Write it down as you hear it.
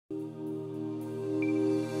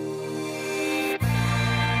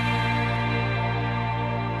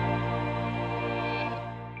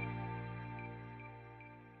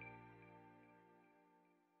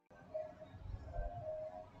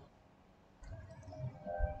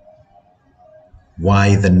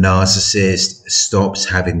Why the narcissist stops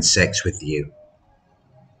having sex with you.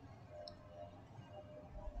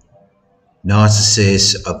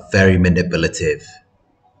 Narcissists are very manipulative.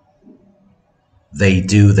 They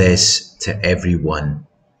do this to everyone.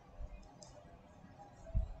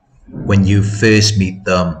 When you first meet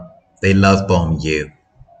them, they love bomb you.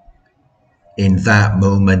 In that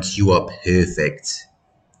moment, you are perfect.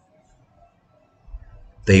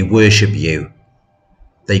 They worship you.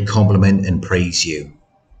 They compliment and praise you.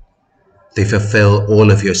 They fulfill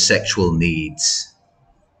all of your sexual needs.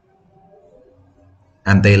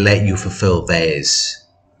 And they let you fulfill theirs.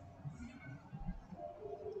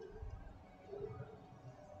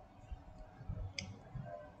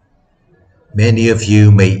 Many of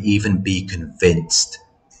you may even be convinced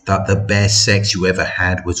that the best sex you ever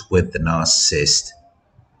had was with the narcissist.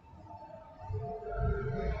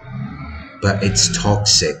 But it's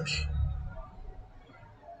toxic.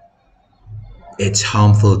 It's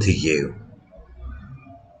harmful to you.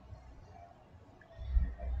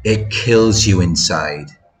 It kills you inside,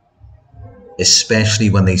 especially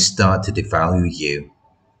when they start to devalue you.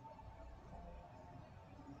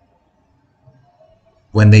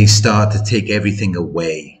 When they start to take everything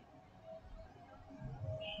away.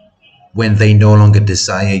 When they no longer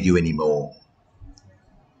desire you anymore.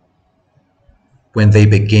 When they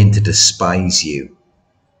begin to despise you.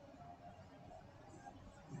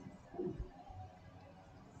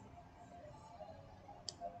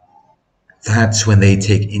 That's when they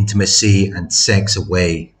take intimacy and sex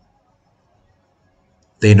away.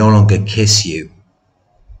 They no longer kiss you.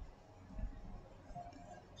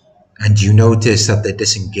 And you notice that they're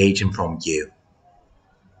disengaging from you.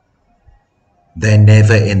 They're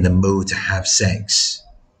never in the mood to have sex.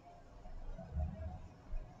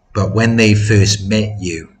 But when they first met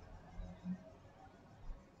you,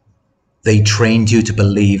 they trained you to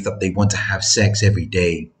believe that they want to have sex every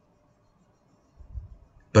day.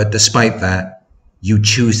 But despite that, you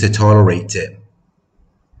choose to tolerate it.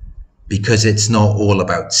 Because it's not all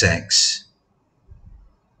about sex.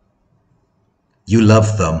 You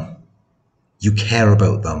love them. You care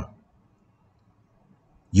about them.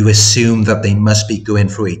 You assume that they must be going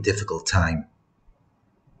through a difficult time.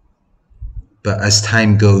 But as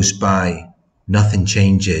time goes by, nothing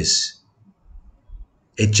changes.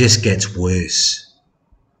 It just gets worse.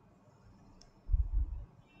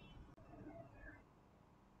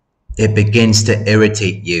 It begins to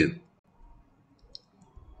irritate you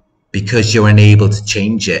because you're unable to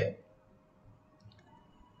change it.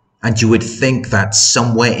 And you would think that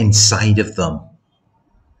somewhere inside of them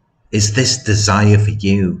is this desire for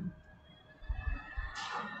you.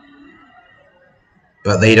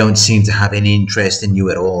 But they don't seem to have any interest in you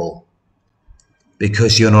at all,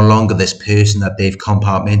 because you're no longer this person that they've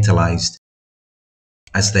compartmentalized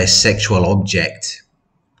as their sexual object.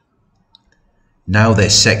 Now they're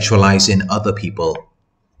sexualizing other people.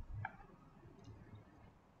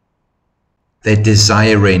 They're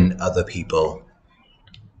desiring other people.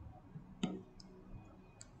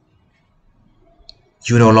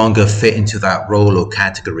 You no longer fit into that role or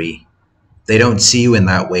category. They don't see you in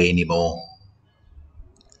that way anymore.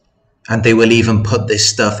 And they will even put this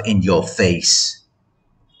stuff in your face.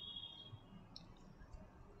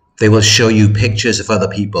 They will show you pictures of other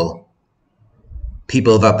people.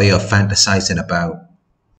 People that they are fantasizing about.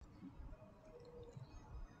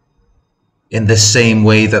 In the same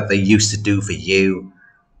way that they used to do for you.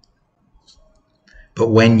 But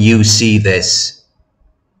when you see this,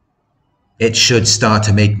 it should start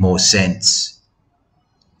to make more sense.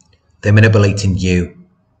 They're manipulating you.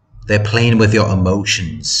 They're playing with your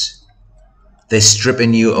emotions. They're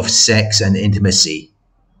stripping you of sex and intimacy,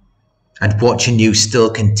 and watching you still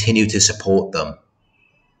continue to support them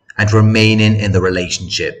and remaining in the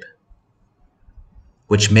relationship,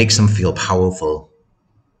 which makes them feel powerful.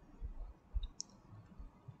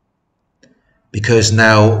 Because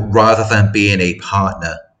now, rather than being a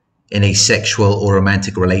partner in a sexual or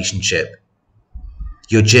romantic relationship,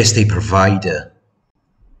 you're just a provider.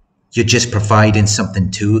 You're just providing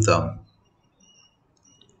something to them.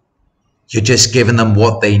 You're just giving them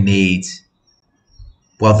what they need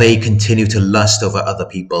while they continue to lust over other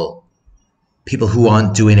people. People who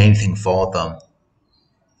aren't doing anything for them.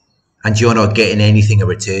 And you're not getting anything in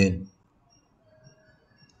return.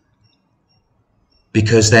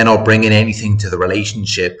 Because they're not bringing anything to the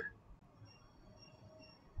relationship.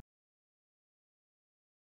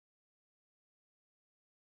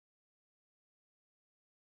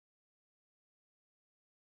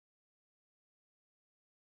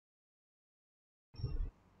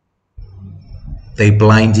 They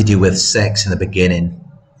blinded you with sex in the beginning.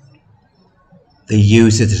 They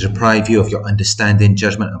used it to deprive you of your understanding,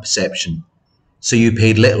 judgment, and perception, so you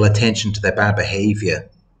paid little attention to their bad behavior.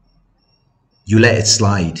 You let it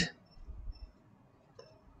slide.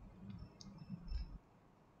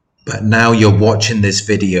 But now you're watching this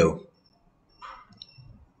video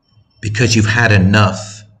because you've had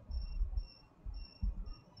enough.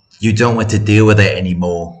 You don't want to deal with it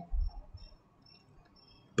anymore.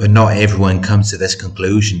 But not everyone comes to this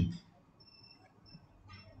conclusion.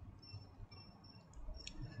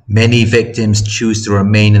 Many victims choose to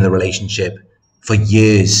remain in the relationship for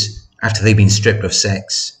years after they've been stripped of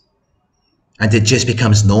sex, and it just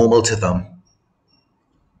becomes normal to them.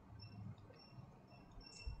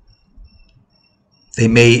 They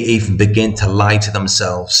may even begin to lie to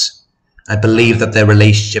themselves and believe that their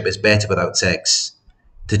relationship is better without sex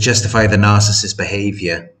to justify the narcissist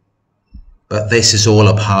behavior. But this is all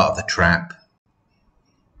a part of the trap.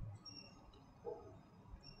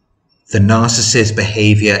 The narcissist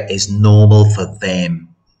behavior is normal for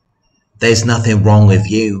them. There's nothing wrong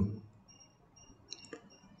with you.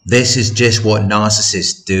 This is just what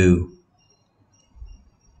narcissists do.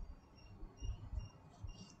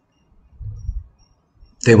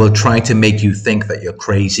 They will try to make you think that you're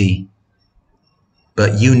crazy,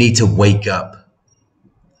 but you need to wake up.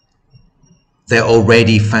 They're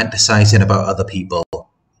already fantasizing about other people,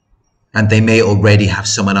 and they may already have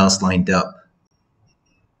someone else lined up,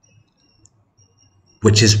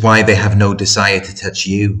 which is why they have no desire to touch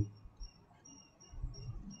you.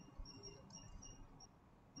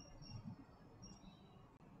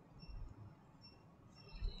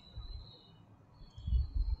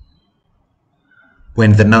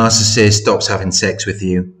 When the narcissist stops having sex with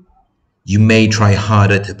you, you may try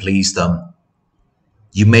harder to please them.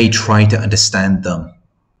 You may try to understand them.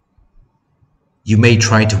 You may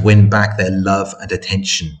try to win back their love and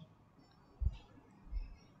attention.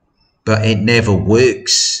 But it never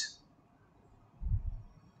works,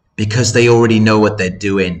 because they already know what they're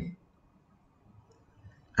doing.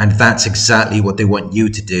 And that's exactly what they want you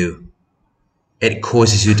to do. It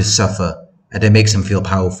causes you to suffer, and it makes them feel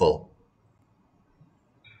powerful.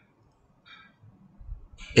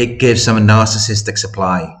 It gives them a narcissistic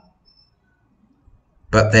supply.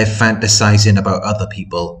 But they're fantasizing about other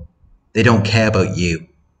people. They don't care about you.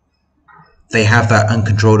 They have that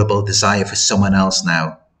uncontrollable desire for someone else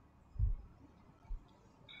now.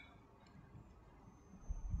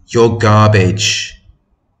 You're garbage.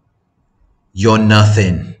 You're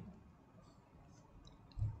nothing.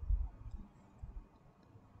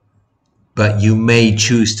 But you may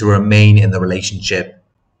choose to remain in the relationship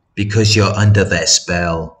because you're under their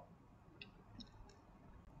spell.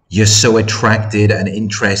 You're so attracted and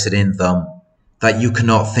interested in them that you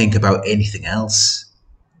cannot think about anything else.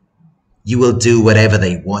 You will do whatever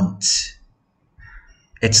they want.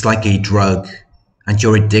 It's like a drug, and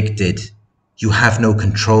you're addicted. You have no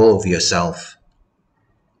control over yourself.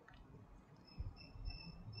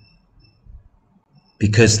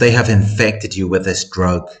 Because they have infected you with this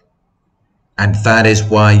drug. And that is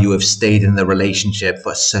why you have stayed in the relationship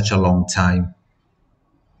for such a long time.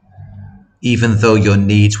 Even though your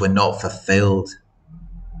needs were not fulfilled.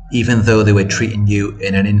 Even though they were treating you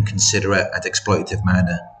in an inconsiderate and exploitative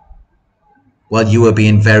manner. While you were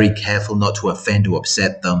being very careful not to offend or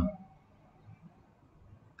upset them.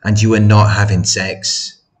 And you were not having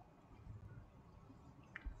sex.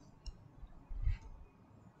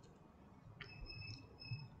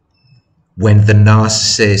 When the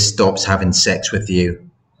narcissist stops having sex with you,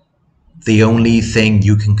 the only thing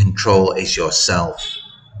you can control is yourself.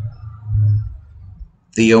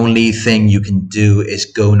 The only thing you can do is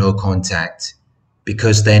go no contact,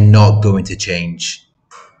 because they're not going to change.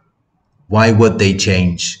 Why would they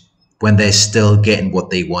change when they're still getting what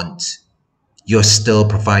they want? You're still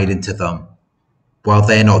providing to them, while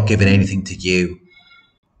they're not giving anything to you.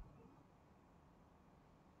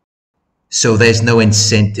 So there's no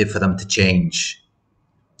incentive for them to change.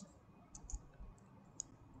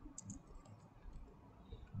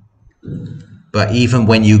 But even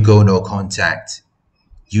when you go no contact,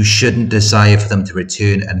 you shouldn't desire for them to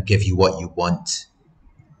return and give you what you want.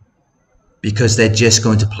 Because they're just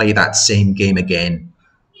going to play that same game again.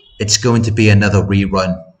 It's going to be another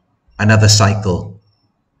rerun, another cycle.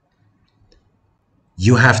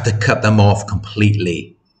 You have to cut them off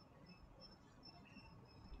completely.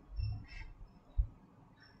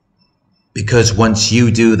 Because once you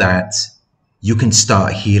do that, you can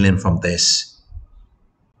start healing from this.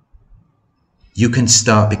 You can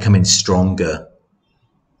start becoming stronger.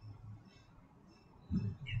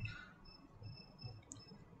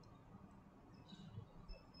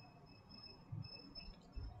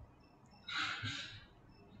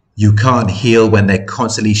 You can't heal when they're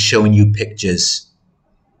constantly showing you pictures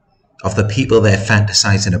of the people they're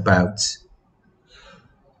fantasizing about.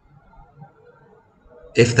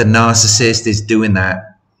 If the narcissist is doing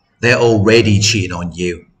that, they're already cheating on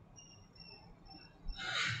you.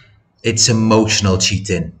 It's emotional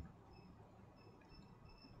cheating.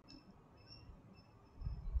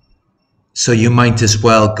 So you might as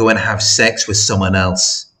well go and have sex with someone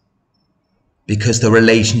else, because the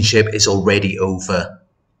relationship is already over.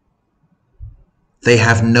 They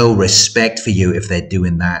have no respect for you if they're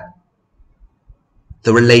doing that.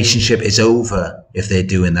 The relationship is over if they're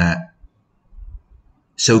doing that.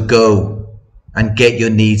 So go and get your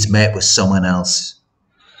needs met with someone else.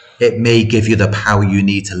 It may give you the power you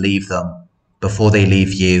need to leave them before they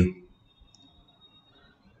leave you.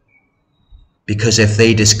 Because if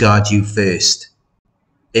they discard you first,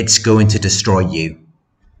 it's going to destroy you.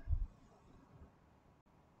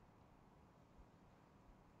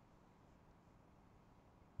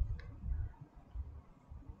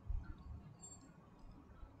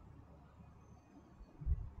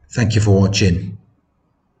 Thank you for watching.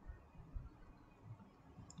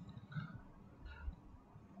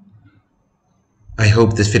 I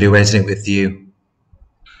hope this video resonated with you.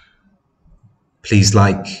 Please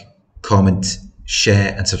like, comment,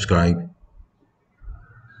 share and subscribe.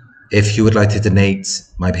 If you would like to donate,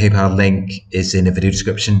 my PayPal link is in the video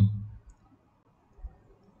description.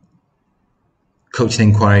 Coaching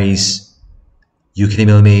inquiries, you can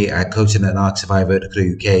email me at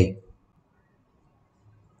coaching@narcsurvivor.co.uk.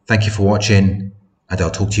 Thank you for watching, and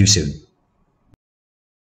I'll talk to you soon.